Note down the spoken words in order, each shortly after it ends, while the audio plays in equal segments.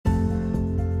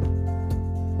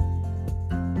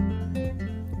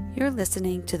You're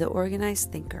listening to The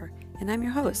Organized Thinker, and I'm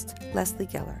your host, Leslie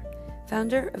Geller,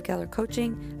 founder of Geller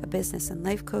Coaching, a business and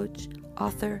life coach,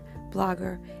 author,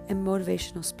 blogger, and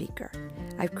motivational speaker.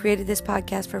 I've created this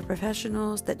podcast for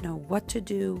professionals that know what to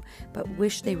do, but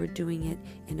wish they were doing it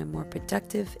in a more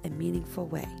productive and meaningful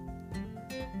way.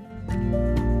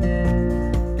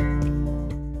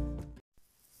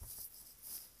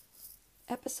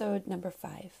 Episode number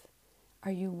 5.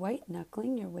 Are you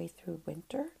white-knuckling your way through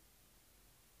winter?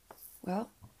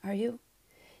 Well, are you?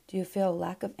 Do you feel a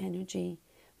lack of energy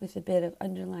with a bit of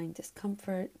underlying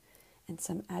discomfort and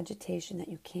some agitation that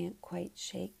you can't quite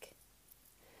shake?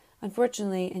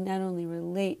 Unfortunately, I not only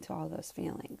relate to all those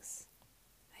feelings,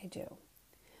 I do,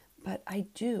 but I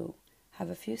do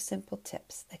have a few simple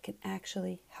tips that can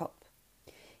actually help.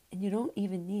 And you don't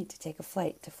even need to take a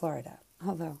flight to Florida,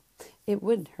 although it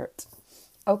wouldn't hurt.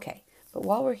 Okay, but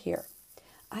while we're here,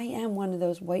 I am one of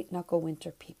those white-knuckle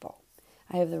winter people.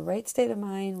 I have the right state of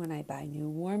mind when I buy new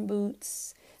warm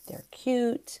boots. They're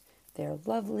cute, they're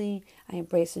lovely. I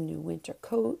embrace a new winter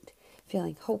coat,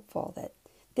 feeling hopeful that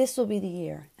this will be the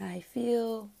year, and I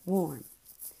feel warm.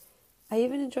 I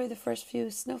even enjoy the first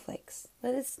few snowflakes.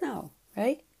 Let it snow,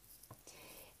 right?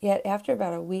 Yet after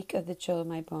about a week of the chill in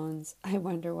my bones, I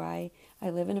wonder why I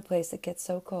live in a place that gets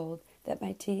so cold that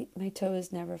my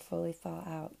toes never fully thaw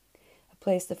out. A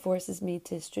place that forces me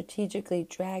to strategically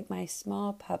drag my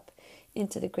small pup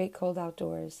into the great cold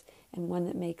outdoors, and one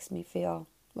that makes me feel,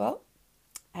 well,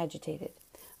 agitated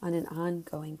on an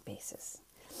ongoing basis.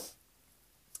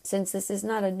 Since this is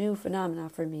not a new phenomenon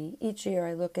for me, each year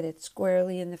I look at it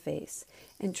squarely in the face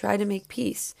and try to make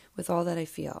peace with all that I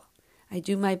feel. I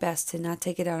do my best to not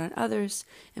take it out on others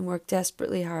and work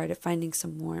desperately hard at finding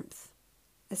some warmth.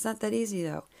 It's not that easy,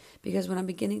 though, because what I'm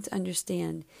beginning to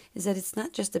understand is that it's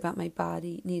not just about my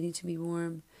body needing to be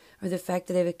warm or the fact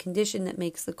that I have a condition that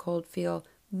makes the cold feel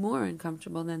more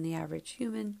uncomfortable than the average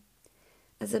human.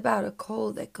 It's about a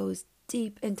cold that goes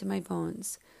deep into my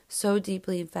bones, so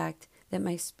deeply, in fact, that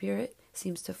my spirit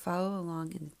seems to follow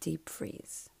along in the deep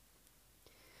freeze.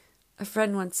 A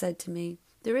friend once said to me,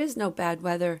 "There is no bad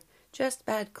weather, just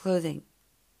bad clothing."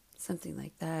 Something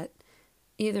like that.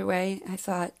 Either way, I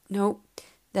thought, nope,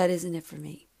 that isn't it for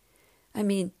me. I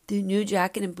mean, the new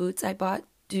jacket and boots I bought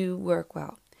do work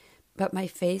well, but my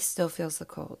face still feels the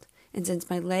cold. And since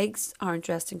my legs aren't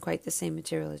dressed in quite the same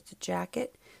material as the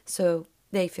jacket, so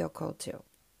they feel cold too.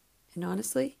 And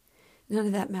honestly, none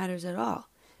of that matters at all,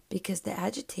 because the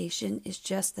agitation is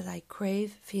just that I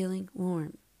crave feeling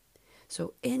warm.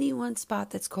 So any one spot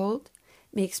that's cold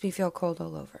makes me feel cold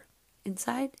all over,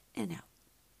 inside and out.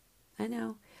 I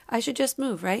know, I should just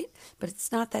move, right? But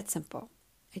it's not that simple.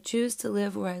 I choose to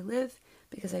live where I live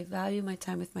because I value my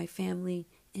time with my family,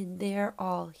 and they're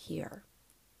all here.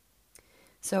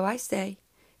 So I stay,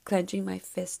 clenching my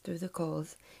fist through the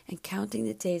cold and counting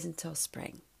the days until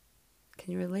spring.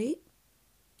 Can you relate?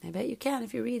 I bet you can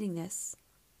if you're reading this.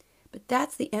 But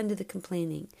that's the end of the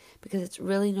complaining, because it's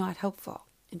really not helpful.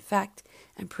 In fact,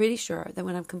 I'm pretty sure that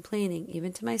when I'm complaining,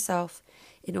 even to myself,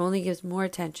 it only gives more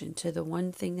attention to the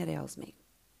one thing that ails me.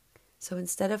 So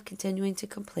instead of continuing to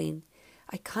complain,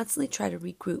 I constantly try to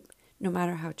regroup, no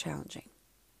matter how challenging.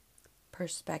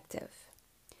 Perspective.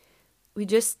 We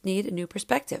just need a new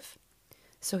perspective.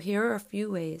 So here are a few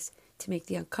ways to make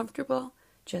the uncomfortable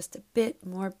just a bit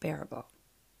more bearable.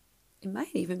 It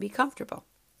might even be comfortable.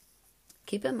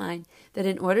 Keep in mind that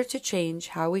in order to change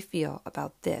how we feel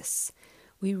about this,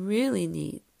 we really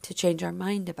need to change our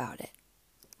mind about it.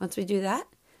 Once we do that,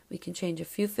 we can change a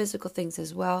few physical things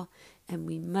as well, and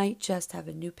we might just have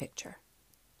a new picture.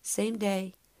 Same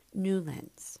day, new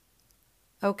lens.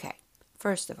 Okay,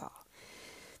 first of all,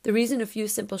 the reason a few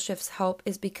simple shifts help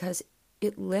is because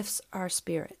it lifts our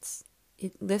spirits.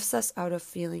 It lifts us out of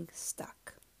feeling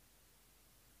stuck,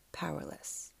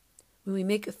 powerless. When we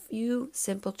make a few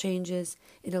simple changes,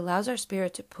 it allows our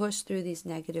spirit to push through these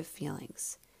negative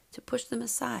feelings, to push them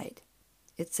aside.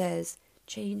 It says,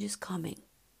 change is coming.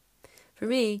 For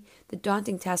me, the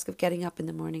daunting task of getting up in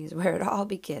the morning is where it all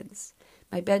begins.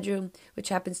 My bedroom, which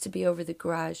happens to be over the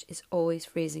garage, is always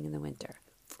freezing in the winter.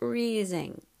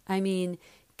 Freezing. I mean,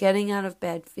 getting out of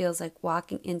bed feels like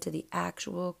walking into the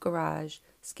actual garage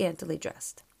scantily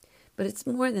dressed. But it's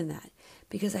more than that,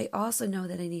 because I also know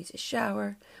that I need to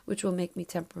shower, which will make me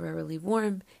temporarily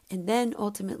warm, and then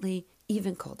ultimately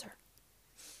even colder.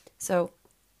 So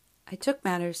I took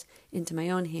matters into my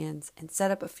own hands and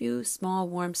set up a few small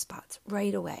warm spots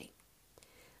right away.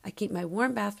 I keep my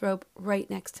warm bathrobe right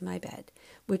next to my bed,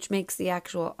 which makes the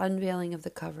actual unveiling of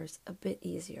the covers a bit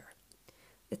easier.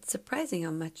 It's surprising how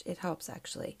much it helps,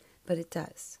 actually, but it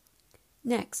does.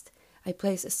 Next, I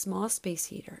place a small space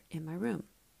heater in my room.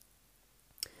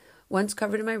 Once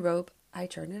covered in my robe, I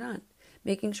turn it on,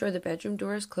 making sure the bedroom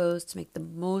door is closed to make the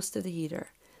most of the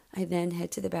heater. I then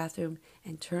head to the bathroom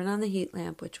and turn on the heat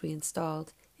lamp which we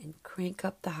installed and crank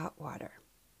up the hot water.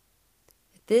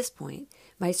 At this point,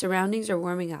 my surroundings are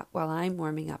warming up while I'm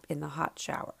warming up in the hot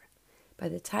shower. By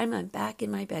the time I'm back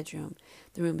in my bedroom,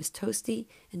 the room is toasty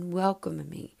and welcoming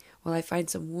me while I find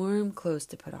some warm clothes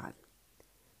to put on.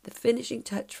 The finishing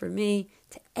touch for me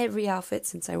to every outfit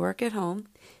since I work at home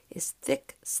is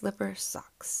thick slipper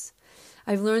socks.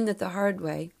 I've learned that the hard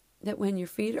way that when your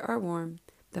feet are warm,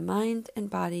 the mind and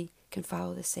body can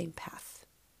follow the same path.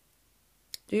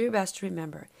 Do your best to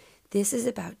remember, this is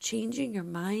about changing your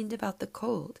mind about the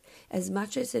cold as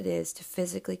much as it is to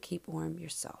physically keep warm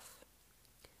yourself.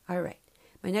 All right,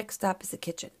 my next stop is the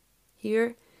kitchen.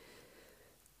 Here,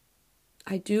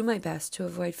 I do my best to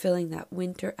avoid feeling that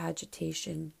winter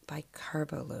agitation by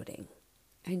carbo loading.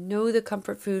 I know the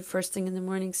comfort food first thing in the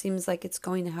morning seems like it's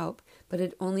going to help, but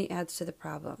it only adds to the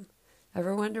problem.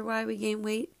 Ever wonder why we gain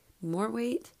weight? More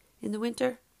weight in the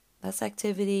winter? Less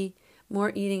activity,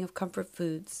 more eating of comfort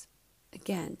foods.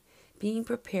 Again, being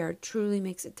prepared truly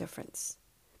makes a difference.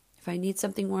 If I need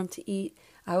something warm to eat,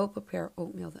 I will prepare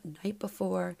oatmeal the night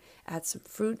before, add some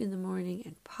fruit in the morning,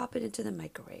 and pop it into the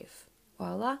microwave.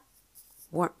 Voila!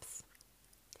 Warmth.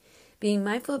 Being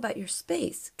mindful about your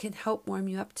space can help warm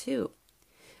you up too.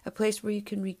 A place where you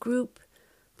can regroup,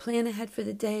 plan ahead for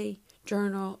the day,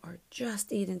 journal, or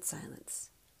just eat in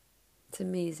silence. It's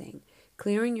amazing.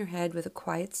 Clearing your head with a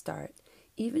quiet start,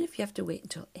 even if you have to wait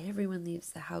until everyone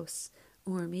leaves the house,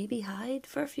 or maybe hide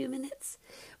for a few minutes,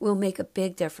 will make a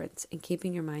big difference in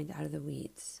keeping your mind out of the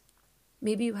weeds.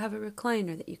 Maybe you have a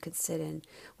recliner that you can sit in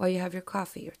while you have your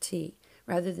coffee or tea,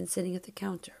 rather than sitting at the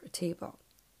counter or table.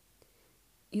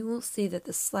 You will see that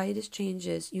the slightest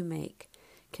changes you make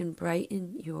can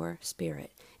brighten your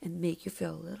spirit and make you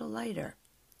feel a little lighter.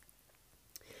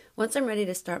 Once I'm ready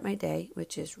to start my day,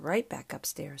 which is right back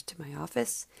upstairs to my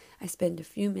office, I spend a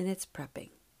few minutes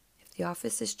prepping. If the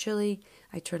office is chilly,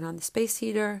 I turn on the space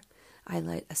heater. I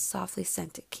light a softly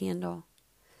scented candle.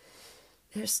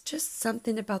 There's just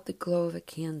something about the glow of a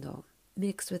candle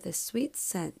mixed with a sweet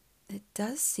scent that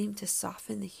does seem to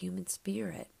soften the human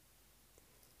spirit.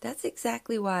 That's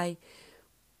exactly why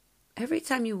every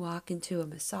time you walk into a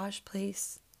massage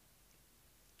place,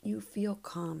 you feel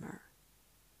calmer.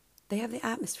 They have the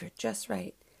atmosphere just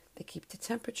right. They keep the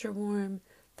temperature warm,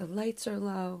 the lights are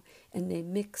low, and they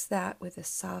mix that with a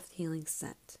soft healing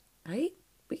scent, right?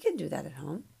 We can do that at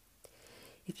home.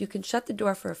 If you can shut the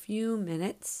door for a few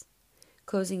minutes,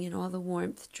 closing in all the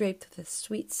warmth draped with a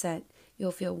sweet scent,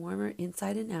 you'll feel warmer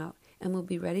inside and out and will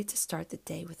be ready to start the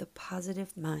day with a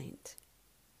positive mind.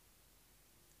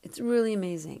 It's really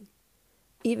amazing,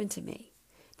 even to me,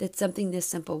 that something this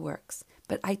simple works.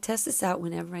 But I test this out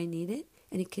whenever I need it,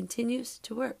 and it continues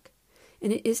to work.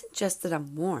 And it isn't just that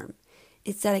I'm warm.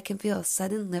 It's that I can feel a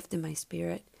sudden lift in my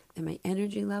spirit and my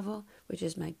energy level, which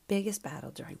is my biggest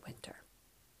battle during winter.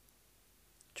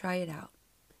 Try it out,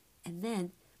 and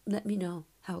then let me know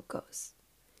how it goes.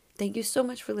 Thank you so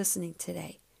much for listening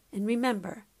today. And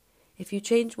remember, if you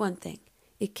change one thing,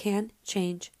 it can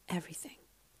change everything.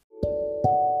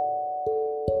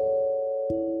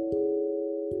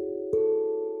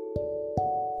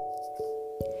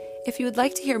 If you would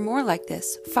like to hear more like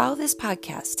this, follow this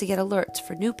podcast to get alerts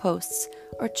for new posts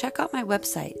or check out my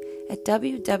website at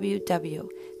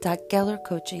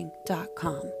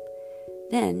www.gellercoaching.com.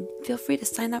 Then feel free to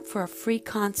sign up for a free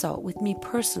consult with me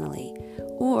personally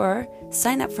or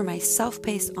sign up for my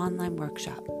self-paced online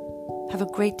workshop. Have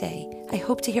a great day. I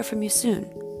hope to hear from you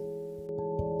soon.